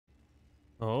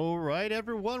All right,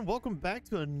 everyone, welcome back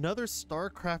to another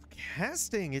Starcraft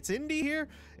casting. It's Indy here,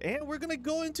 and we're gonna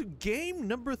go into game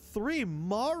number 3,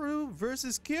 Maru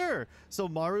versus Cure. So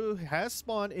Maru has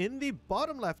spawned in the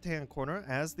bottom left-hand corner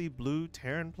as the blue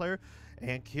Terran player,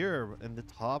 and Cure in the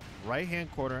top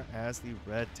right-hand corner as the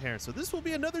red Terran. So this will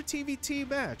be another TvT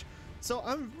match. So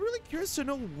I'm really curious to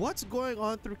know what's going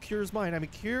on through Cure's mind. I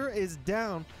mean, Cure is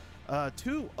down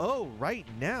 2-0 right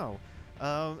now,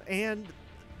 and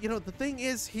you know, the thing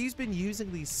is, he's been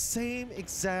using the same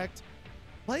exact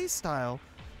play style,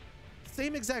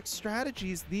 same exact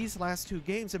strategies these last two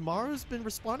games, and Maru's been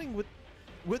responding with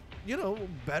you know,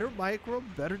 better micro,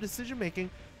 better decision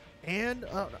making, and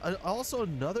also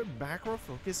another macro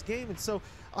focused game. And so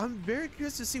I'm very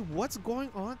curious to see what's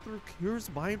going on through Cure's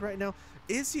mind right now.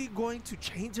 Is he going to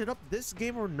change it up this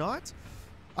game or not?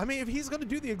 I mean, if he's going to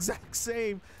do the exact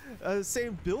same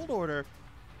build order,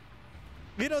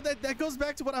 you know, that goes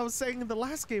back to what I was saying in the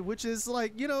last game, which is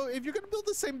like, you know, if you're going to build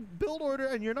the same build order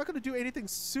and you're not going to do anything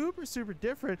super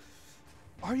different,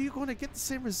 are you going to get the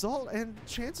same result? And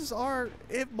chances are,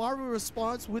 if Maru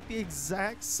responds with the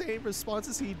exact same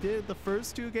responses he did the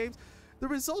first two games, the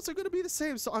results are going to be the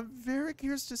same. So I'm very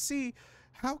curious to see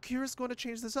how Cure is going to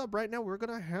change this up. Right now, we're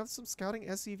going to have some scouting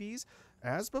SCVs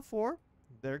as before.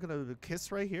 They're gonna kiss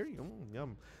right here, yum,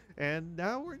 yum. And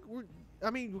now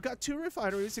I mean, we've got two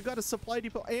refineries, we've got a supply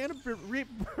depot and a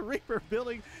Reaper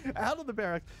building out of the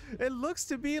barracks. It looks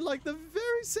to be like the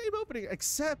very same opening,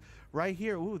 except right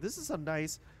here. Ooh, this is a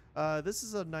nice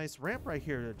ramp right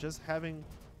here. Just having,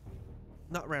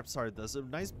 not ramp, sorry, there's a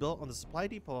nice build on the supply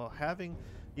depot, having,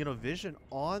 you know, vision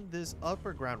on this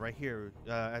upper ground right here.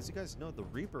 As you guys know, the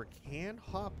Reaper can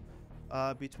hop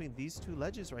between these two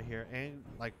ledges right here and,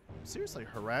 like, seriously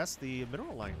harass the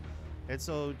mineral line. And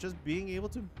so just being able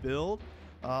to build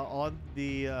on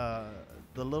the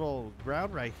little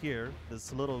ground right here,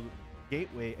 this little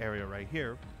gateway area right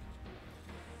here,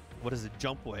 what is it,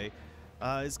 jumpway,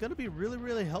 is going to be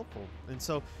really helpful. And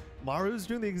so Maru's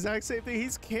doing the exact same thing.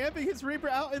 He's camping his Reaper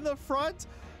out in the front.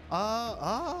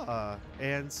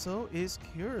 And so is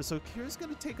Cure. So Cure's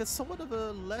going to take a somewhat of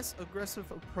a less aggressive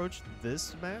approach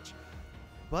this match,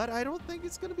 but I don't think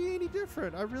it's going to be any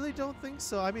different. I really don't think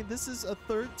so. I mean, this is a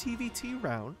third TvT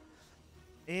round,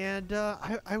 and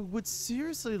I would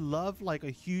seriously love like a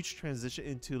huge transition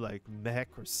into like Mech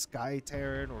or Sky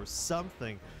Terran or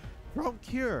something from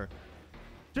Cure,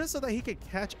 just so that he could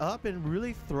catch up and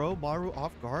really throw Maru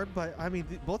off guard. But I mean,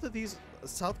 both of these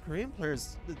South Korean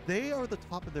players, they are the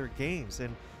top of their games,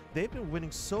 and they've been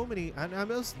winning so many. And I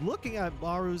was looking at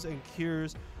Maru's and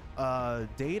Cure's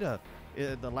data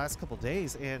in the last couple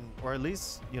days, and or at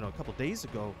least, you know, a couple days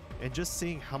ago, and just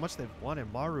seeing how much they've won.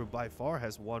 And Maru by far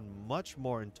has won much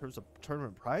more in terms of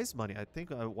tournament prize money. I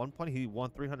think at one point he won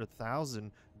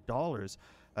 $300,000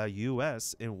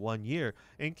 US in 1 year,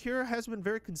 and Cure has been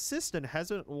very consistent,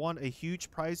 hasn't won a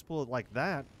huge prize pool like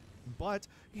that, but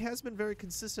he has been very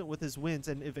consistent with his wins,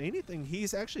 and if anything,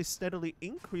 he's actually steadily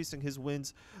increasing his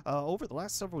wins over the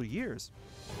last several years.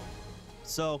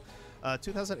 So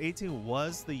 2018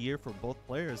 was the year for both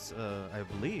players, I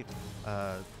believe,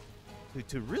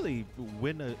 to really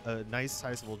win a nice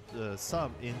sizable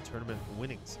sum in tournament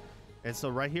winnings. And so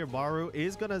right here, Maru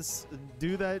is gonna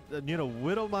do that, you know,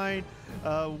 Widowmine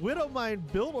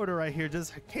build order right here,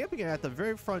 just camping it at the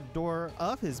very front door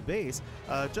of his base,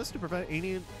 just to prevent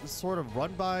any sort of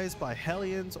run-bys by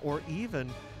Hellions or even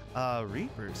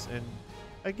Reapers. And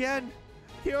again,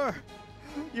 Cure,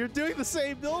 you're doing the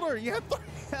same build order. You have 3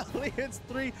 Hellions,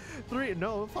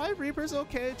 5 Reapers,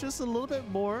 okay, just a little bit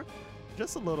more,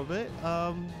 just a little bit,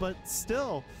 but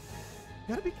still,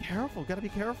 gotta be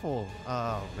careful,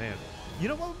 Oh man, you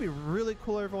know what would be really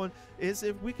cool, everyone, is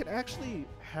if we could actually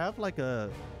have like a,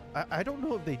 I don't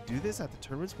know if they do this at the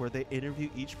tournaments, where they interview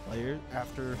each player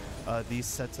after these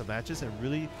sets of matches and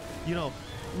really, you know,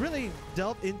 really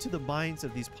delve into the minds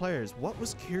of these players. What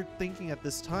was Cure thinking at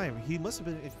this time? He must have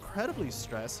been incredibly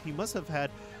stressed. He must have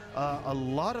had a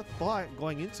lot of thought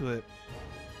going into it.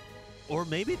 Or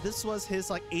maybe this was his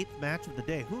like 8th match of the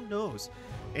day. Who knows?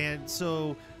 And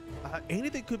so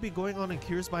anything could be going on in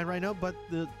Cure's mind right now, but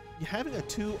having a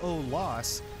 2-0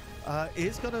 loss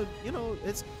is gonna, you know,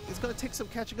 it's gonna take some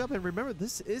catching up. And remember,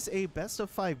 this is a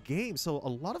best-of-5 game, so a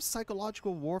lot of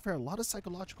psychological warfare, a lot of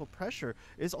psychological pressure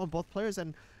is on both players.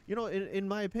 And you know, in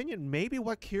my opinion, maybe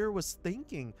what Cure was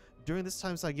thinking during this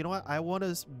time is like, you know what, I want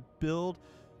to build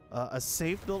a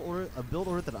safe build order, a build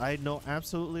order that I know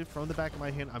absolutely from the back of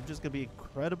my hand I'm just gonna be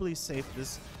incredibly safe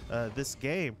this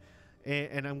game.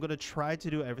 and I'm gonna try to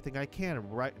do everything I can,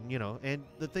 right? You know, and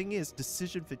the thing is,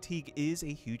 decision fatigue is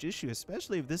a huge issue,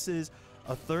 especially if this is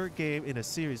a third game in a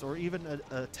series or even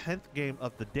a 10th game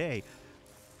of the day.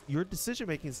 Your decision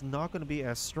making is not going to be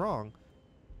as strong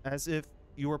as if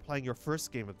you were playing your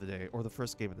first game of the day or the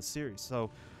first game of the series.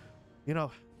 So, you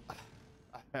know,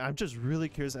 I'm just really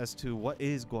curious as to what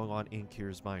is going on in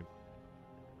Cure's mind.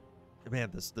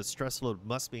 Man, the stress load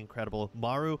must be incredible.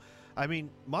 Maru, I mean,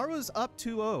 Maru is up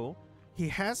 2-0. He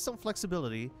has some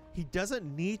flexibility. He doesn't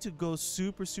need to go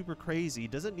super crazy. He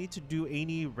doesn't need to do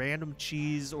any random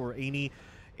cheese or any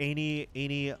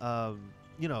you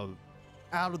know,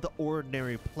 out of the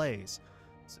ordinary plays.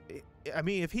 I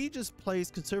mean, if he just plays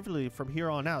conservatively from here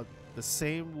on out, the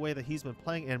same way that he's been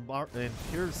playing, and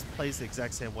Pierce plays the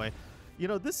exact same way, you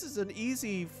know, this is an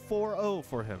easy 4-0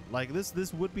 for him. Like,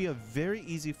 this would be a very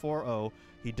easy 4-0.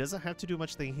 He doesn't have to do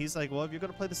much thing. He's like, well, if you're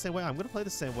going to play the same way, I'm going to play the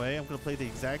same way. I'm going to play the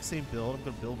exact same build. I'm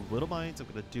going to build little mines. I'm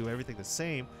going to do everything the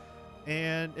same.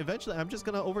 And eventually, I'm just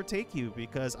going to overtake you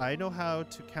because I know how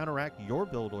to counteract your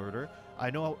build order. I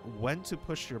know when to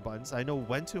push your buttons. I know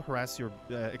when to harass your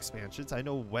expansions. I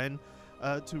know when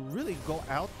to really go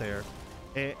out there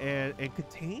and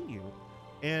contain you.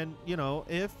 And, you know,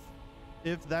 if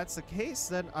that's the case,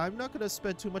 then I'm not going to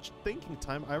spend too much thinking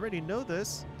time. I already know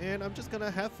this, and I'm just going to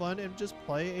have fun and just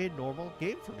play a normal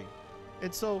game for me.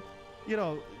 And so, you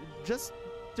know, just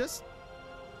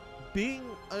being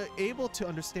able to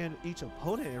understand each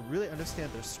opponent and really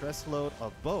understand their stress load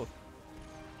of both,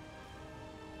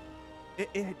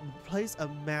 it plays a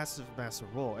massive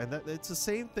role. And it's the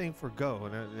same thing for Go.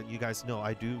 And you guys know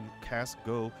I do cast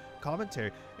Go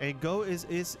commentary, and Go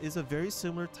is a very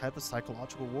similar type of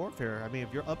psychological warfare. I mean,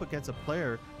 if you're up against a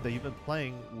player that you've been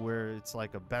playing where it's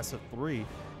like a best of 3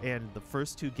 and the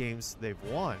first 2 games they've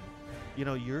won, you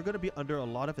know, you're going to be under a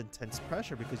lot of intense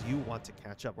pressure because you want to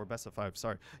catch up, or best of 5,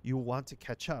 sorry, you want to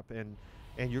catch up, and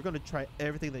you're going to try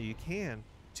everything that you can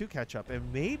to catch up. And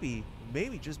maybe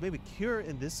just maybe Cure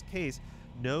in this case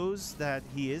knows that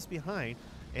he is behind,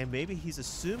 and maybe he's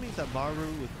assuming that Maru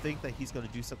would think that he's going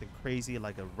to do something crazy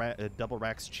like a double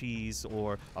racks cheese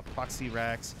or a proxy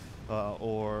racks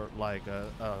or like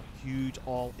a huge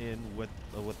all-in with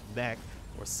mech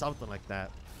or something like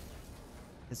that.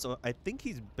 And so I think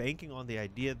he's banking on the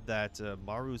idea that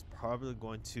Maru is probably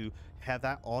going to have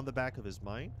that on the back of his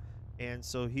mind, and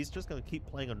so he's just going to keep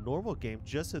playing a normal game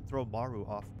just to throw Maru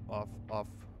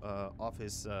off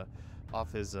his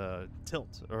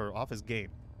tilt, or off his game.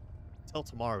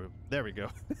 Tilt Maru. There we go.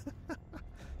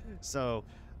 So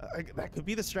that could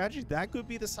be the strategy. That could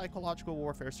be the psychological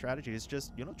warfare strategy. It's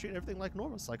just, you know, treat everything like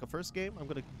normal. It's like a first game. I'm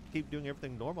going to keep doing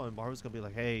everything normal, and Maru's going to be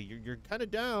like, hey, you're kind of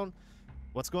down.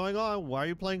 What's going on? Why are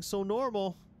you playing so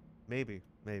normal? Maybe.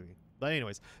 But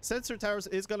anyways, Sensor Towers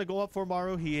is going to go up for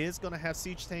Maru. He is going to have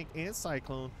Siege Tank and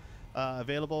Cyclone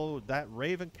available. That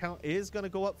Raven count is going to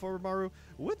go up for Maru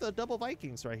with a double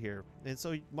Vikings right here. And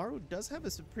so Maru does have a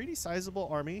pretty sizable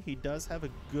army. He does have a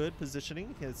good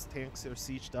positioning. His tanks are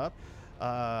sieged up.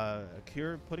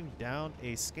 Cure putting down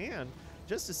a scan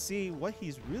just to see what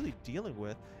he's really dealing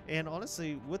with. And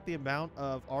honestly, with the amount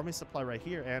of army supply right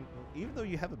here, and even though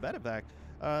you have a medevac,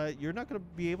 you're not going to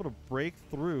be able to break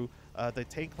through the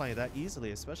tank line that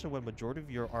easily, especially when majority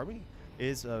of your army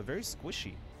is very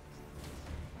squishy.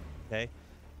 Okay,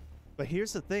 but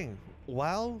here's the thing: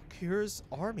 while Cure's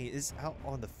army is out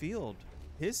on the field,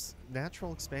 his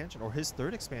natural expansion, or his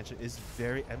third expansion, is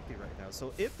very empty right now.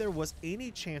 So if there was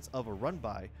any chance of a run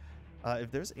by,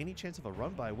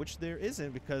 which there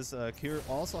isn't, because Cure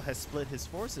also has split his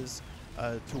forces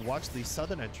to watch the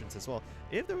southern entrance as well.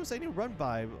 If there was any run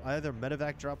by, either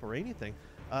medevac drop or anything,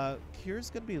 Cure's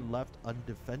going to be left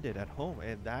undefended at home,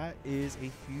 and that is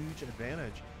a huge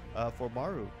advantage for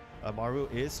Maru. Maru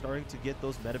is starting to get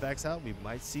those medevacs out. We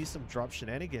might see some drop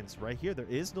shenanigans right here. There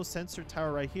is no sensor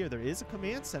tower right here. There is a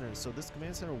command center, so this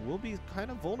command center will be kind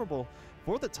of vulnerable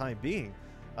for the time being.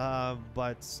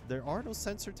 But there are no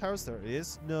sensor towers. There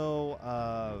is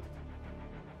no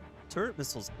turret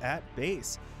missiles at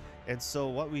base. And so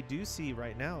what we do see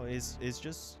right now is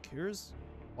just Cure's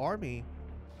army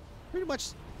pretty much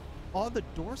on the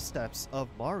doorsteps of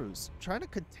Maru's, trying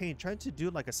to do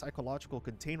like a psychological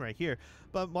contain right here.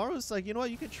 But Maru's like, you know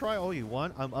what, you can try all you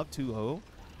want. I'm up 2-0.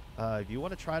 If you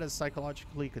want to try to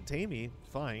psychologically contain me,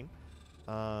 fine.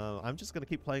 I'm just going to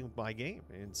keep playing my game.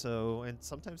 And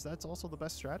sometimes that's also the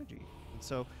best strategy. And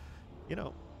so, you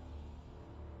know,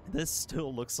 this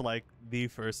still looks like the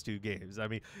first 2 games. I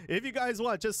mean, if you guys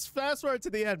want, just fast forward to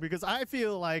the end, because I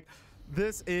feel like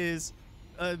this is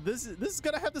This is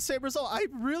gonna have the same result. I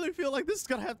really feel like this is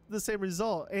gonna have the same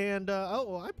result. And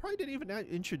oh, I probably didn't even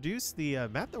introduce the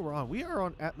map that we're on. We are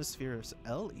on Atmospheres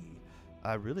LE.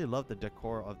 I really love the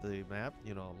decor of the map.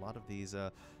 You know, a lot of these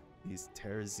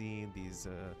terrazine, these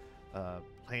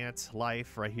plant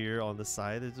life right here on the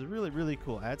side. It's really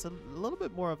cool. Adds a little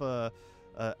bit more of a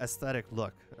aesthetic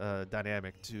look,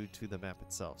 dynamic to the map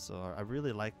itself. So I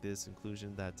really like this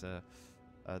inclusion that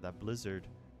that Blizzard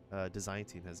design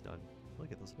team has done.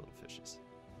 Look at those little fishes.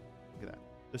 Look at that.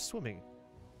 They're swimming.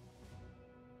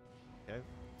 Okay.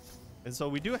 And so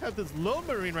we do have this lone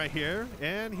marine right here,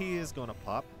 and he is going to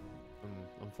pop.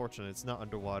 Unfortunately, it's not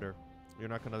underwater. You're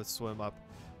not going to swim up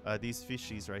these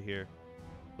fishies right here.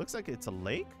 Looks like it's a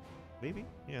lake, maybe.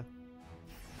 Yeah.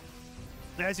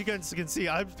 As you guys can see,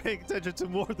 I'm paying attention to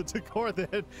more of the decor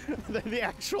than the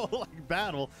actual like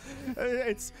battle.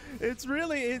 It's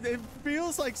really it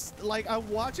feels like I'm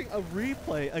watching a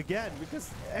replay again because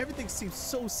everything seems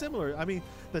so similar. I mean,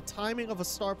 the timing of a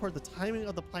starport, the timing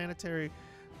of the planetary,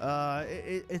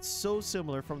 it's so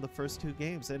similar from the first two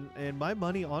games. And my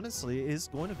money honestly is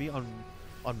going to be on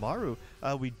Maru.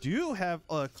 We do have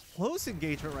a close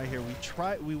engagement right here.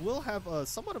 We will have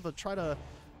somewhat of a try to.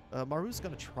 Maru's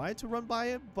going to try to run by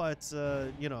him, but,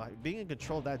 you know, being in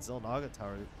control of that Zelnaga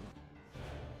tower,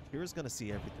 Kira's going to see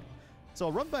everything. So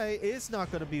run by is not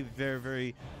going to be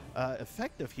very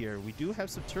effective here. We do have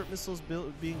some turret missiles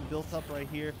being built up right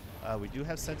here. We do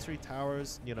have sensory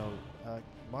towers. You know,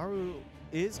 Maru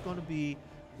is going to be...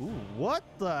 Ooh, what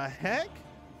the heck?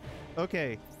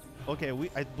 Okay.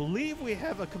 I believe we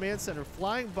have a command center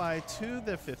flying by to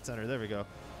the 5th center. There we go.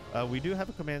 We do have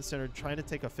a command center trying to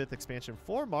take a 5th expansion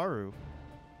for Maru.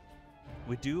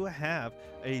 We do have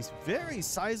a very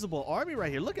sizable army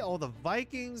right here. Look at all the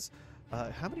Vikings.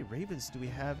 How many Ravens do we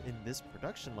have in this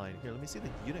production line? Here, let me see the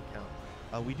unit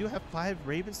count. We do have 5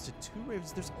 Ravens to 2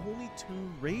 Ravens. There's only 2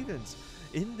 Ravens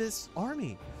in this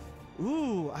army.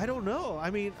 Ooh, I don't know.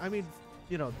 I mean,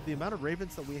 you know, the amount of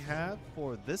Ravens that we have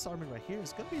for this army right here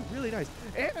is going to be really nice.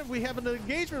 And we have an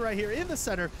engagement right here in the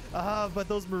center, but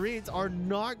those Marines are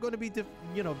not going to be,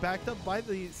 you know, backed up by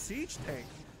the siege tank.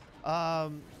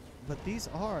 But these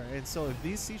are, and so if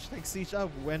these siege tanks siege up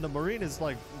when the Marine is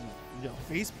like, you know,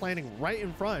 face planting right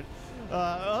in front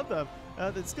of them,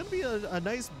 it's going to be a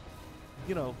nice,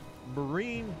 you know,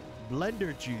 Marine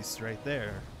blender juice right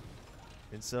there.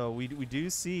 And so we do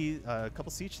see a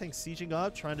couple siege tanks sieging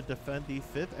up, trying to defend the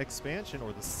 5th expansion,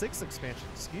 or the 6th expansion,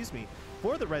 excuse me,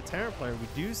 for the Red Terran player.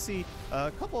 We do see a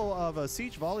couple of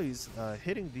siege volleys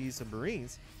hitting these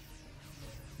Marines.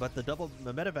 But the double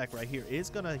medevac right here is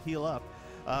going to heal up.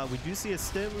 We do see a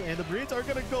stim, and the Marines are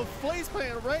going to go place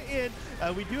plant right in.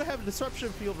 We do have a disruption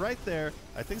field right there.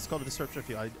 I think it's called a disruption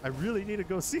field. I really need to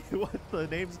go see what the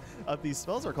names of these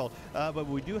spells are called. But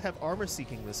we do have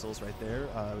armor-seeking missiles right there,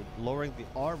 lowering the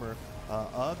armor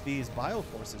of these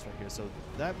bioforces right here. So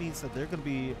that means that they're going to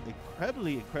be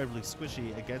incredibly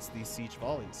squishy against these siege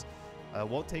volleys.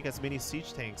 Won't take as many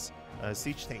siege tank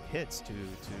hits to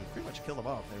pretty much kill them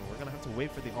off. And we're going to have to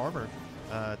wait for the armor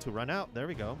to run out. There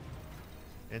we go.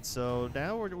 And so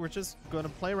now we're just going to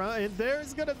play around, and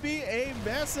there's going to be a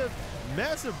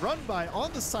massive run by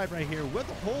on the side right here with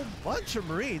a whole bunch of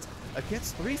Marines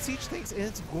against 3 siege tanks, and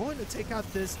it's going to take out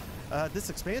this this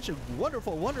expansion.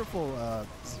 Wonderful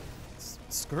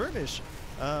skirmish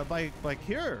by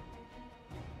Cure.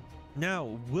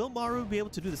 Now, will Maru be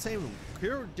able to do the same?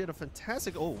 Cure did a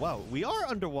fantastic... Oh, wow. We are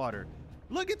underwater.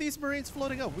 Look at these Marines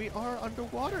floating up. We are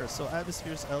underwater. So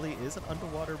Atmospheres LE is an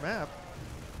underwater map.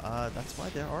 That's why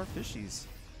there are fishies.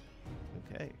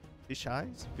 Okay.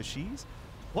 Fishies.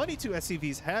 22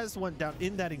 SCVs has one down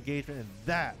in that engagement,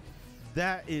 and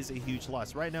that is a huge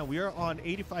loss. Right now, we are on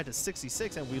 85 to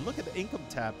 66, and we look at the income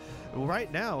tab.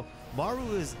 Right now,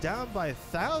 Maru is down by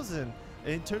 1,000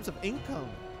 in terms of income.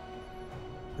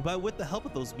 But with the help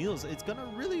of those mules, it's going to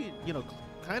really, you know,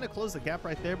 kind of close the gap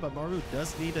right there. But Maru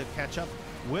does need to catch up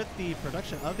with the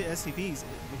production of the SCVs.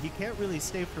 He can't really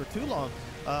stay for too long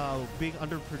being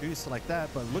underproduced like that.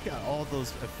 But look at all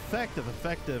those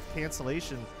effective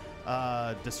cancellation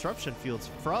disruption fields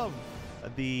from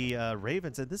the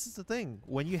Ravens. And this is the thing.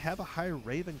 When you have a high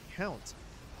Raven count,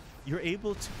 you're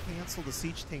able to cancel the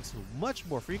siege tanks much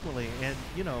more frequently. And,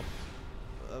 you know,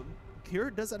 Cure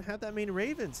doesn't have that many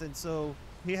Ravens. And so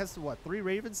he has, what, 3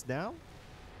 Ravens now?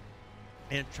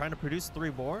 And trying to produce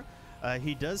 3 more.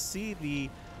 He does see the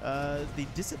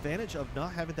disadvantage of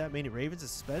not having that many Ravens,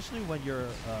 especially when your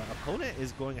opponent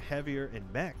is going heavier in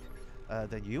mech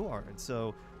than you are. And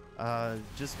so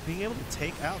just being able to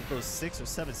take out those 6 or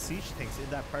 7 siege tanks in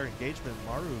that prior engagement,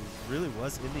 Maru really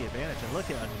was in the advantage. And look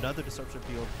at another disruption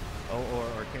field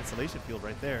or cancellation field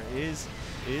right there is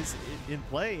in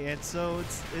play. And so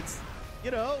it's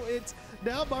you know, it's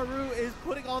now Maru is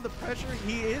putting on the pressure.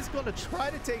 He is going to try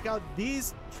to take out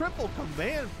these triple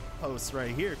command posts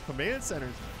right here, command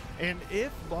centers. And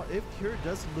if Cure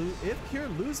does lose, if Cure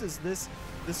loses this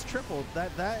triple,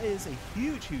 that is a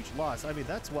huge loss. I mean,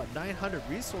 that's what, 900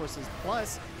 resources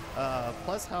plus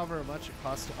however much it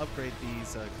costs to upgrade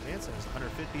these command centers,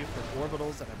 150 for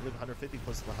orbitals, and I believe 150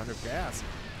 plus 100 gas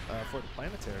for the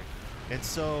planetary. And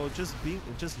so just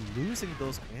losing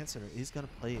those command center is going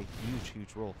to play a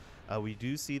huge role. We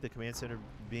do see the command center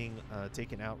being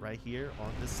taken out right here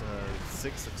on this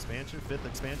 5th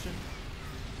expansion.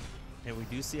 And we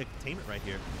do see a containment right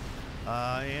here.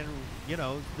 And, you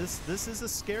know, this is a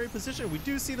scary position. We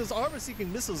do see those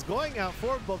armor-seeking missiles going out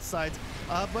for both sides.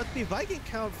 But the Viking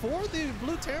count for the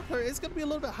Blue Terran player is going to be a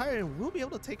little bit higher, and we'll be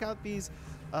able to take out these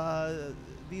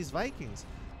Vikings.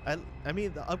 I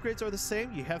mean, the upgrades are the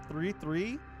same. You have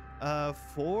 3-3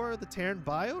 for the Terran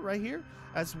Bio right here,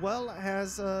 as well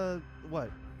as, what?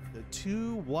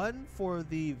 2-1 for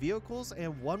the vehicles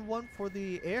and 1-1 for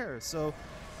the air. So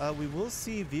we will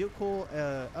see vehicle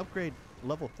upgrade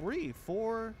level 3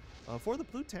 for the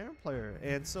Blue Terran player.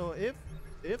 And so if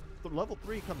the level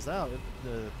 3 comes out, if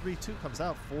the 3-2 comes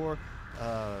out for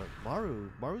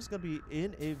Maru's going to be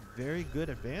in a very good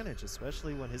advantage,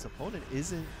 especially when his opponent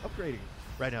isn't upgrading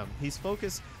right now. He's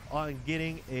focused on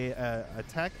getting a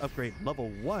attack upgrade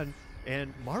level 1,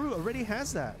 and Maru already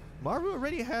has that. Maru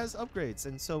already has upgrades,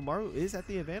 and so Maru is at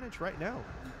the advantage right now.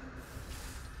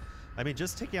 I mean,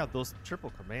 just taking out those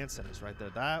triple command centers right there,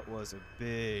 that was a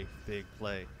big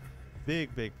play. Big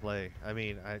play. I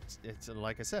mean, it's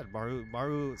like I said,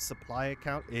 Maru's supply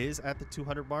account is at the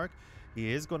 200 mark. He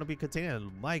is going to be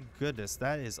containing. My goodness,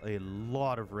 that is a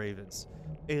lot of Ravens.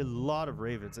 A lot of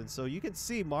Ravens. And so you can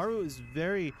see Maru is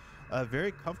very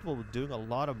comfortable with doing a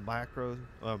lot of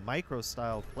micro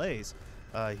style plays.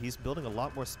 He's building a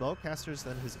lot more spellcasters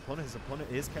than his opponent. His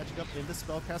opponent is catching up in the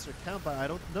spellcaster count, but I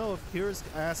don't know if Cure's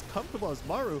as comfortable as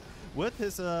Maru with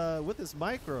his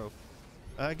micro.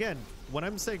 Again, when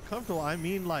I'm saying comfortable, I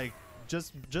mean like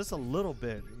just a little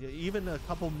bit. Even a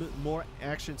couple more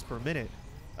actions per minute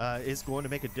is going to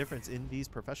make a difference in these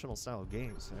professional style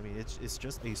games. I mean, it's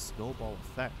just a snowball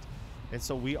effect. And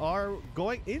so we are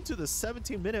going into the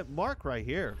 17-minute mark right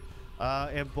here.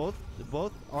 And both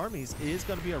armies is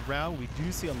going to be around. We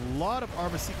do see a lot of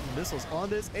armor-seeking missiles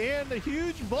on this, and a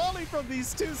huge volley from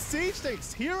these 2 siege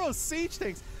tanks, hero siege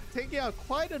tanks, taking out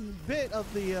quite a bit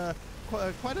of the,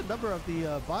 quite a number of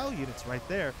the bio units right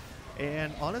there.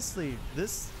 And honestly,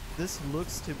 this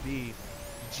looks to be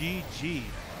GG.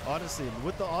 Honestly,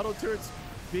 with the auto turrets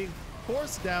being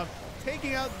forced down,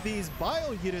 taking out these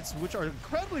bio units, which are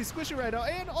incredibly squishy right now,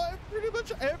 and pretty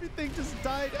much everything just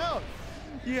died out.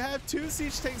 You have 2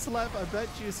 siege tanks left. I bet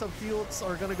you some fields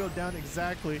are going to go down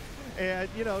exactly. And,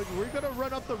 you know, we're going to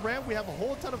run up the ramp. We have a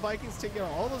whole ton of Vikings taking out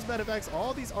all those medevacs,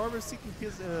 all these armor-seeking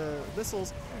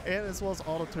missiles, and as well as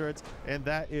auto turrets. And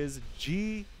that is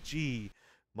GG.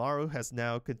 Maru has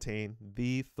now contained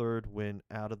the 3rd win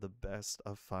out of the best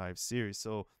of 5 series.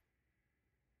 So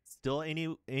still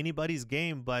anybody's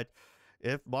game, but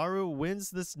if Maru wins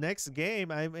this next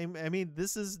game, I mean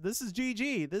this is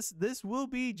GG. This will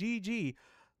be GG.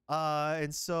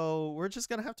 And so we're just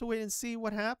gonna have to wait and see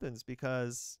what happens,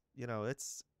 because you know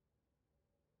it's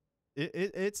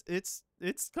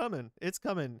coming. It's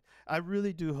coming. I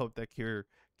really do hope that Cure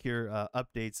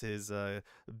updates his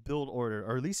build order,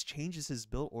 or at least changes his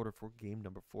build order for game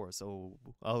number 4. So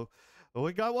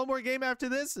we got one more game after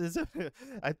this.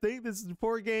 I think this is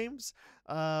 4 games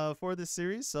for this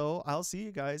series. So I'll see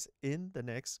you guys in the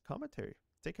next commentary.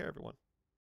 Take care, everyone.